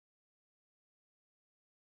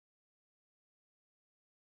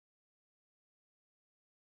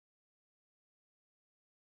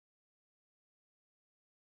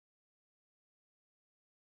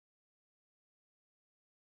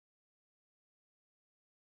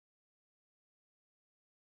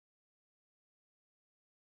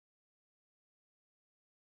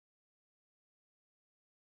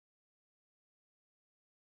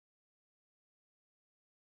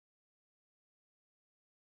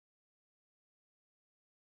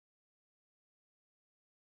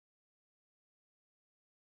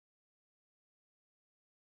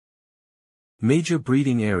Major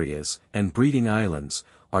breeding areas, and breeding islands,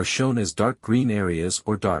 are shown as dark green areas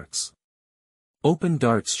or darts. Open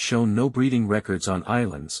darts show no breeding records on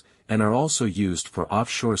islands, and are also used for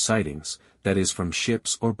offshore sightings, that is from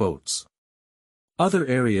ships or boats. Other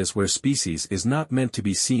areas where species is not meant to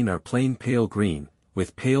be seen are plain pale green,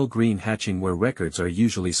 with pale green hatching where records are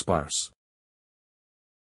usually sparse.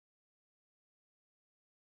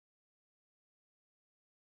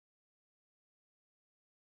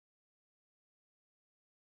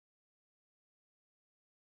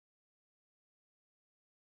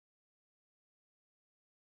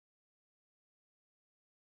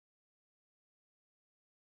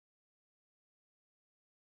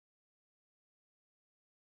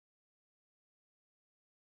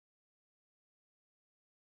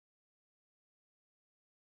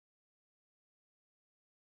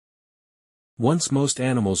 Once most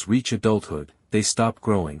animals reach adulthood, they stop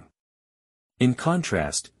growing. In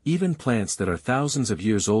contrast, even plants that are thousands of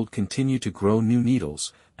years old continue to grow new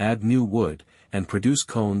needles, add new wood, and produce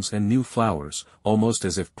cones and new flowers, almost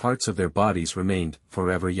as if parts of their bodies remained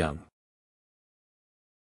forever young.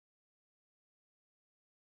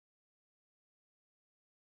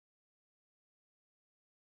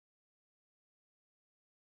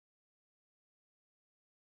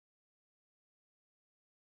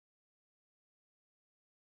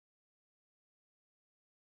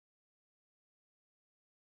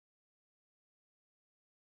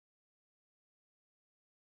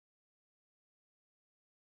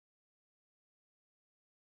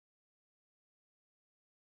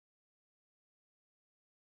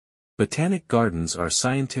 Botanic gardens are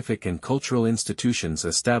scientific and cultural institutions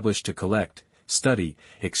established to collect, study,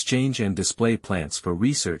 exchange and display plants for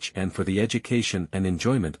research and for the education and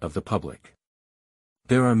enjoyment of the public.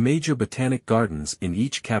 There are major botanic gardens in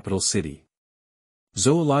each capital city.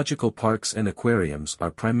 Zoological parks and aquariums are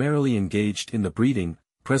primarily engaged in the breeding,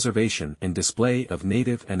 preservation and display of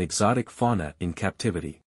native and exotic fauna in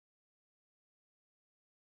captivity.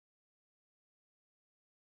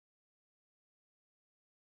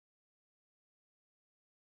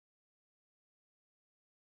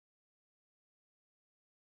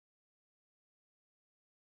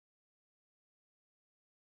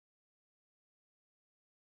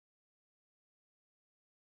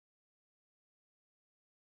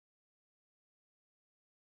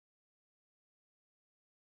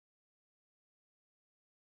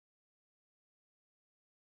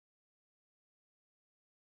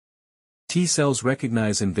 T cells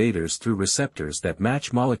recognize invaders through receptors that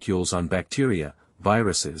match molecules on bacteria,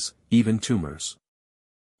 viruses, even tumors.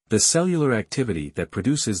 The cellular activity that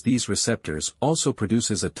produces these receptors also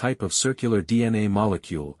produces a type of circular DNA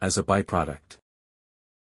molecule as a byproduct.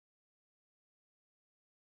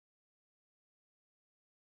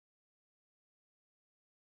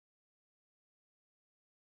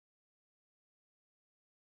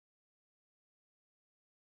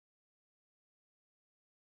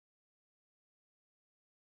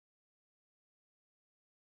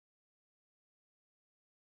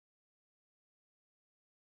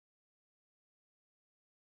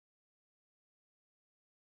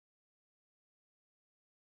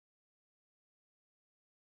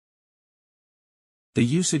 The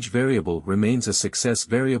usage variable remains a success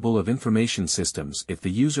variable of information systems if the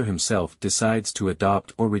user himself decides to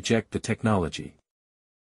adopt or reject the technology.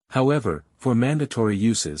 However, for mandatory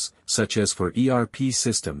uses, such as for ERP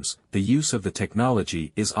systems, the use of the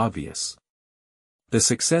technology is obvious. The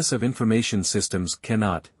success of information systems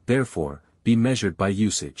cannot, therefore, be measured by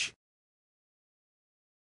usage.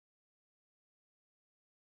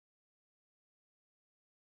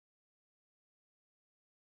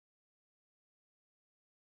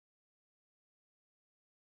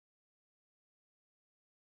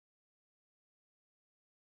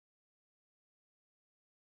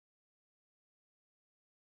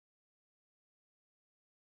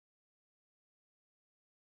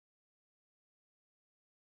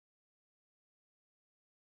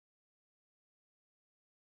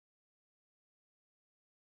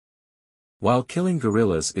 While killing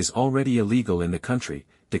gorillas is already illegal in the country,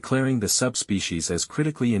 declaring the subspecies as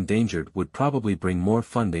critically endangered would probably bring more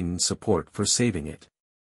funding and support for saving it.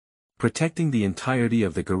 Protecting the entirety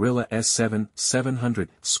of the gorilla S700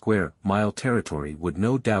 square mile territory would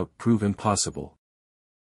no doubt prove impossible.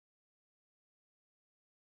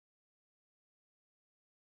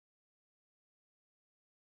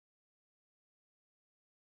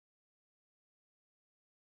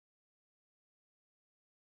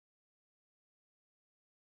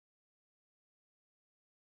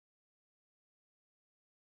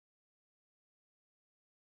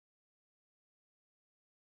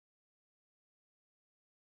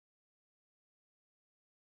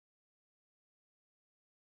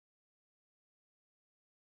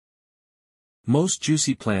 Most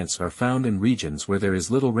juicy plants are found in regions where there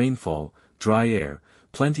is little rainfall, dry air,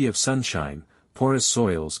 plenty of sunshine, porous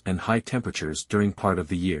soils and high temperatures during part of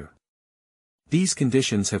the year. These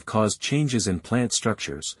conditions have caused changes in plant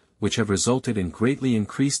structures, which have resulted in greatly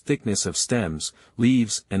increased thickness of stems,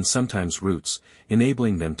 leaves and sometimes roots,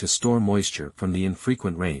 enabling them to store moisture from the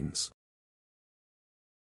infrequent rains.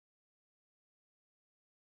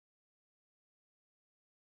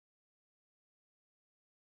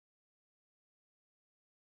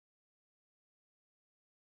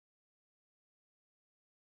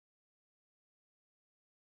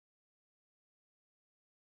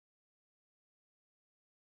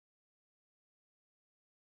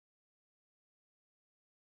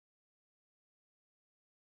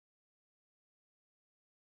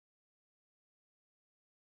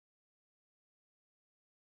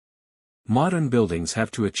 Modern buildings have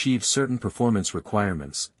to achieve certain performance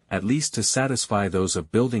requirements, at least to satisfy those of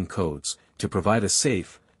building codes, to provide a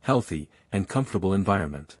safe, healthy, and comfortable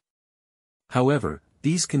environment. However,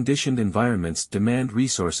 these conditioned environments demand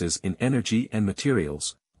resources in energy and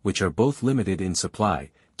materials, which are both limited in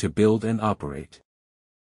supply, to build and operate.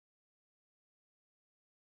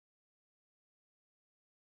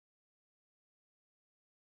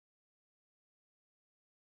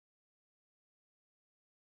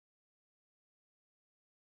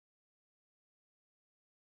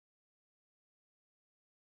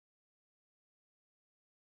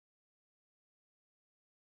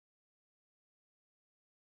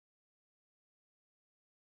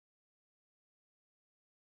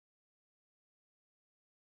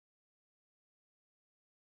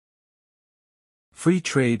 Free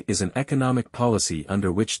trade is an economic policy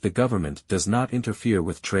under which the government does not interfere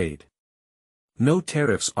with trade. No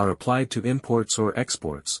tariffs are applied to imports or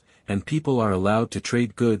exports, and people are allowed to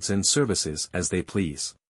trade goods and services as they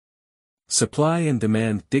please. Supply and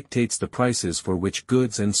demand dictates the prices for which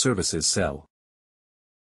goods and services sell.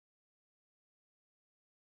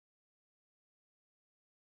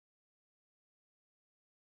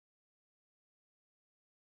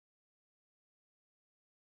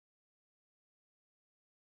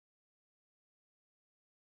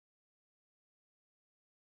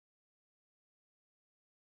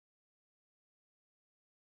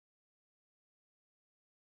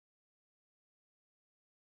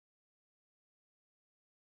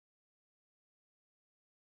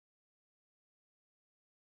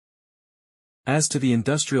 As to the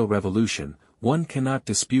Industrial Revolution, one cannot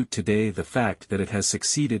dispute today the fact that it has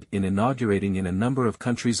succeeded in inaugurating in a number of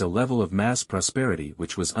countries a level of mass prosperity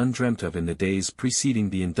which was undreamt of in the days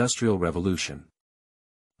preceding the Industrial Revolution.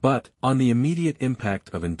 But, on the immediate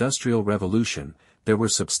impact of Industrial Revolution, there were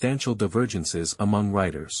substantial divergences among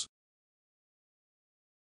writers.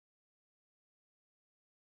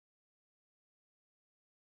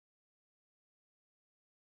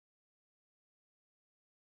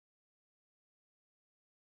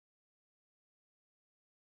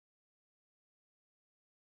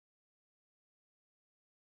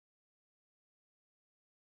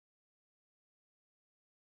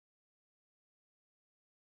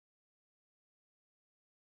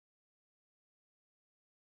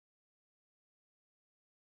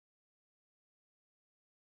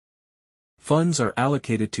 Funds are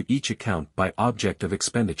allocated to each account by object of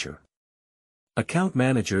expenditure. Account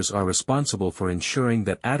managers are responsible for ensuring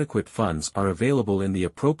that adequate funds are available in the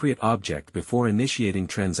appropriate object before initiating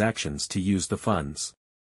transactions to use the funds.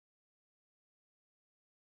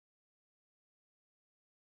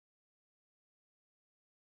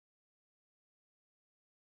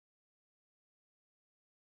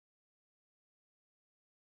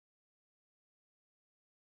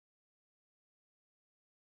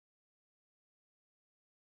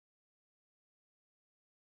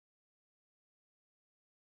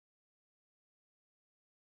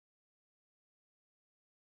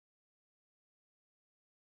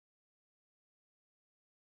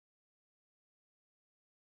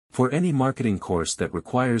 For any marketing course that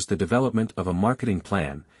requires the development of a marketing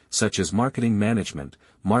plan, such as marketing management,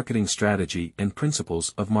 marketing strategy and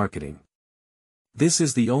principles of marketing. This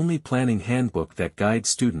is the only planning handbook that guides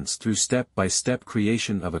students through step-by-step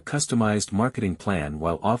creation of a customized marketing plan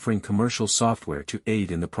while offering commercial software to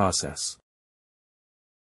aid in the process.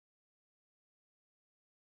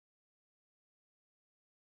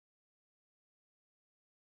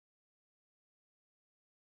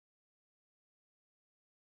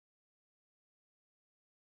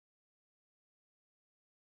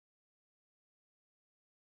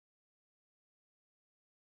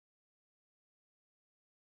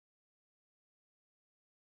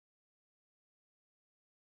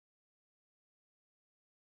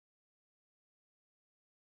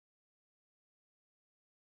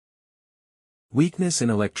 Weakness in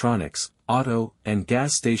electronics, auto, and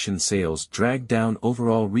gas station sales dragged down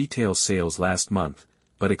overall retail sales last month,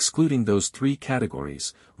 but excluding those three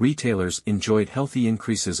categories, retailers enjoyed healthy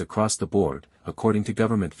increases across the board, according to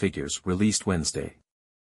government figures released Wednesday.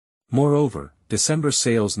 Moreover, December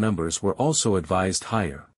sales numbers were also advised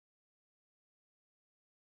higher.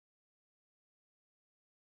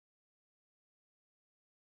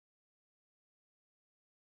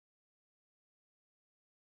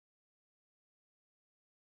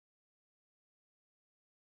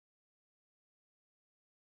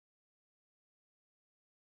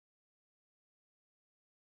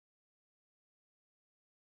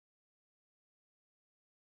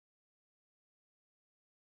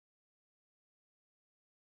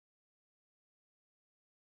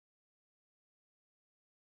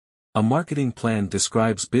 A marketing plan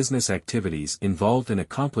describes business activities involved in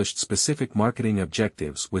accomplished specific marketing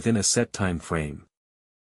objectives within a set time frame.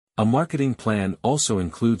 A marketing plan also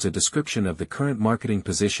includes a description of the current marketing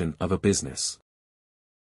position of a business.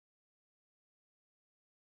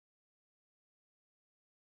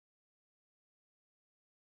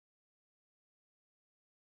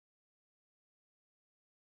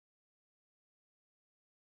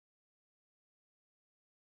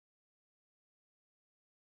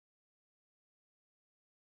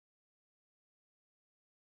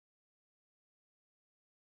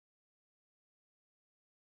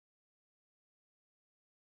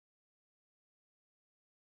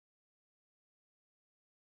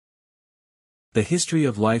 The history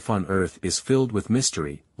of life on Earth is filled with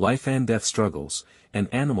mystery, life and death struggles, and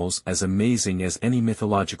animals as amazing as any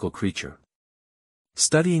mythological creature.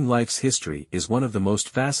 Studying life's history is one of the most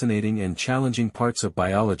fascinating and challenging parts of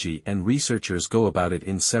biology, and researchers go about it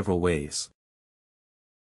in several ways.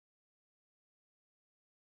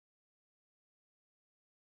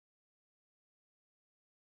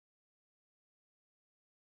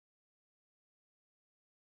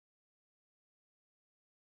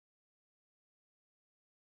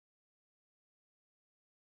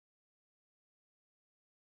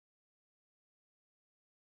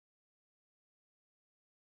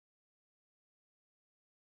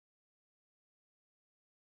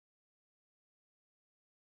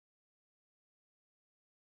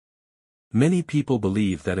 Many people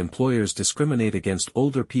believe that employers discriminate against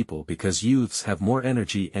older people because youths have more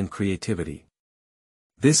energy and creativity.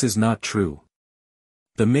 This is not true.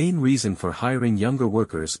 The main reason for hiring younger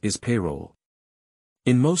workers is payroll.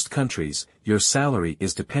 In most countries, your salary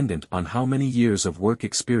is dependent on how many years of work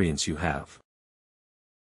experience you have.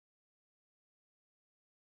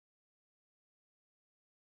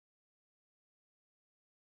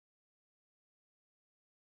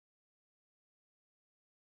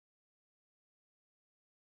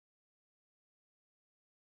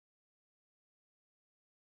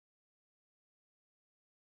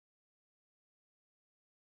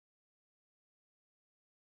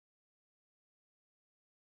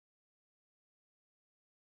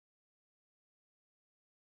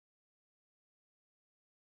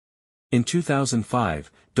 In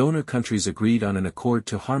 2005, donor countries agreed on an accord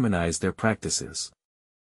to harmonize their practices.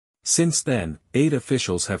 Since then, aid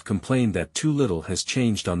officials have complained that too little has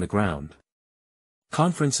changed on the ground.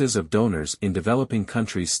 Conferences of donors in developing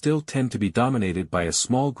countries still tend to be dominated by a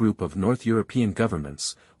small group of North European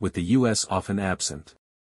governments, with the US often absent.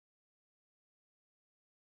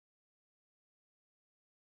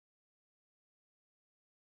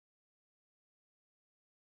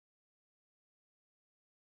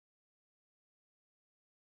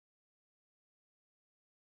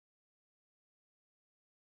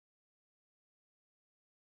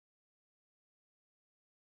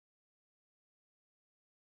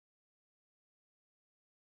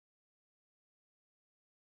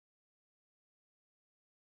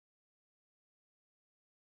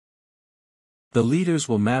 The leaders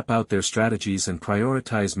will map out their strategies and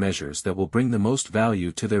prioritize measures that will bring the most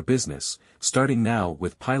value to their business, starting now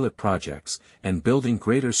with pilot projects, and building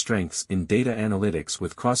greater strengths in data analytics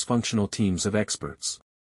with cross-functional teams of experts.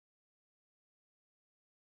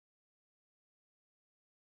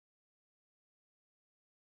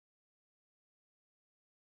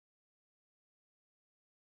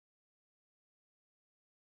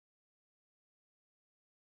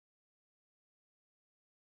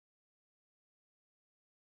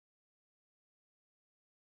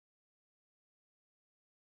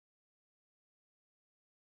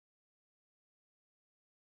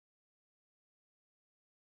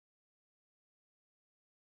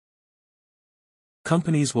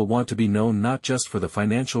 Companies will want to be known not just for the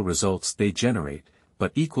financial results they generate,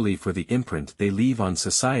 but equally for the imprint they leave on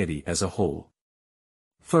society as a whole.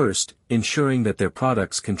 First, ensuring that their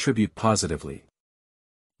products contribute positively.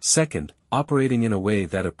 Second, operating in a way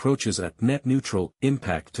that approaches a net neutral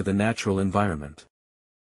impact to the natural environment.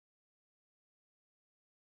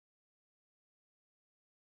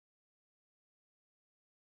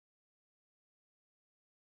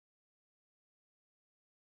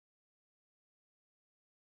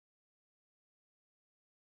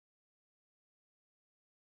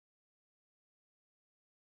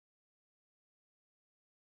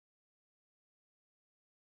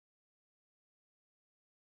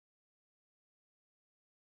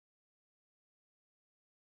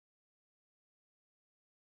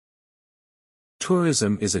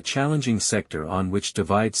 Tourism is a challenging sector on which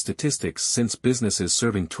divide statistics since businesses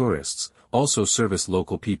serving tourists also service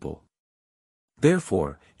local people.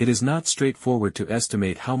 Therefore, it is not straightforward to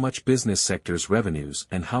estimate how much business sector's revenues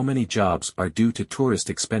and how many jobs are due to tourist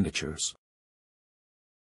expenditures.